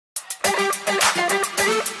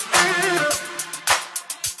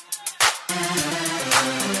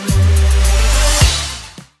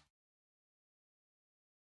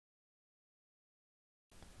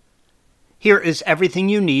Here is everything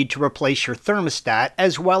you need to replace your thermostat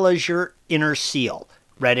as well as your inner seal,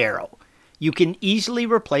 red arrow. You can easily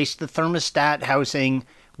replace the thermostat housing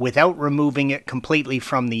without removing it completely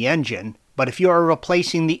from the engine, but if you are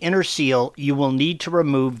replacing the inner seal, you will need to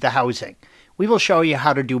remove the housing. We will show you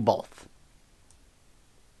how to do both.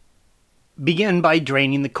 Begin by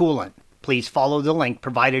draining the coolant. Please follow the link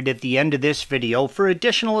provided at the end of this video for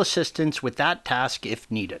additional assistance with that task if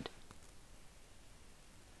needed.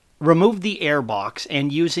 Remove the air box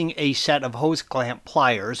and using a set of hose clamp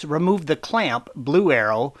pliers, remove the clamp, blue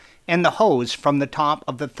arrow, and the hose from the top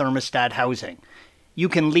of the thermostat housing. You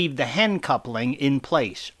can leave the hen coupling in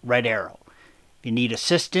place, red arrow. If you need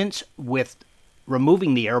assistance with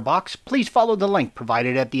removing the air box, please follow the link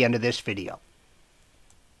provided at the end of this video.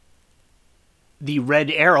 The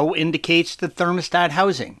red arrow indicates the thermostat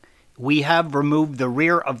housing. We have removed the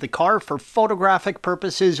rear of the car for photographic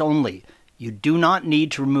purposes only. You do not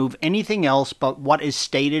need to remove anything else but what is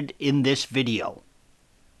stated in this video.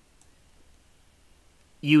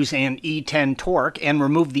 Use an E10 Torx and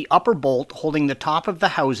remove the upper bolt holding the top of the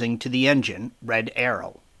housing to the engine, red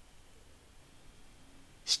arrow.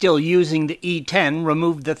 Still using the E10,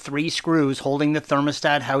 remove the 3 screws holding the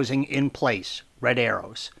thermostat housing in place, red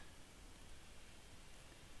arrows.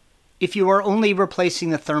 If you are only replacing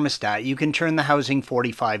the thermostat, you can turn the housing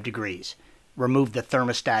 45 degrees. Remove the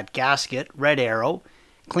thermostat gasket, red arrow.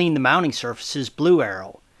 Clean the mounting surfaces, blue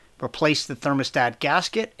arrow. Replace the thermostat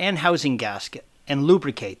gasket and housing gasket and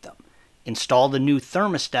lubricate them. Install the new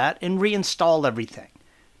thermostat and reinstall everything.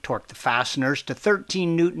 Torque the fasteners to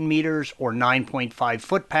 13 Newton meters or 9.5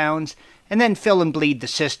 foot-pounds and then fill and bleed the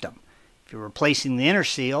system. If you're replacing the inner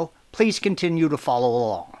seal, please continue to follow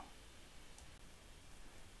along.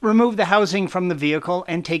 Remove the housing from the vehicle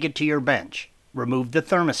and take it to your bench. Remove the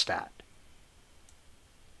thermostat.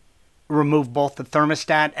 Remove both the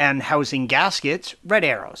thermostat and housing gaskets, red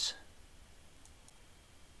arrows.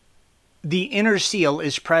 The inner seal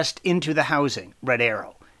is pressed into the housing, red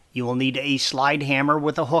arrow. You will need a slide hammer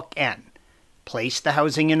with a hook end. Place the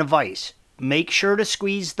housing in a vise. Make sure to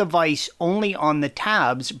squeeze the vise only on the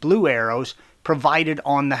tabs, blue arrows, provided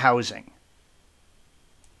on the housing.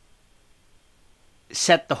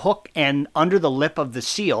 Set the hook end under the lip of the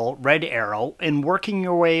seal, red arrow, and working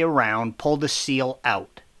your way around, pull the seal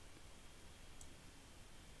out.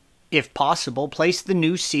 If possible, place the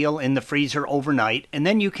new seal in the freezer overnight and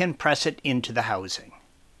then you can press it into the housing.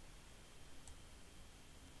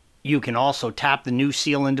 You can also tap the new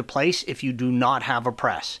seal into place if you do not have a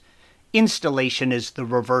press. Installation is the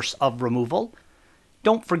reverse of removal.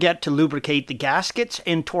 Don't forget to lubricate the gaskets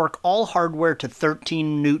and torque all hardware to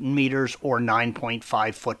 13 Newton meters or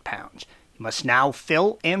 9.5 foot-pounds. You must now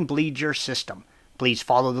fill and bleed your system. Please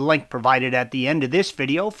follow the link provided at the end of this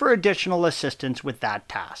video for additional assistance with that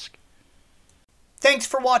task. Thanks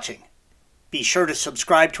for watching. Be sure to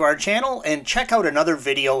subscribe to our channel and check out another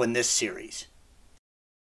video in this series.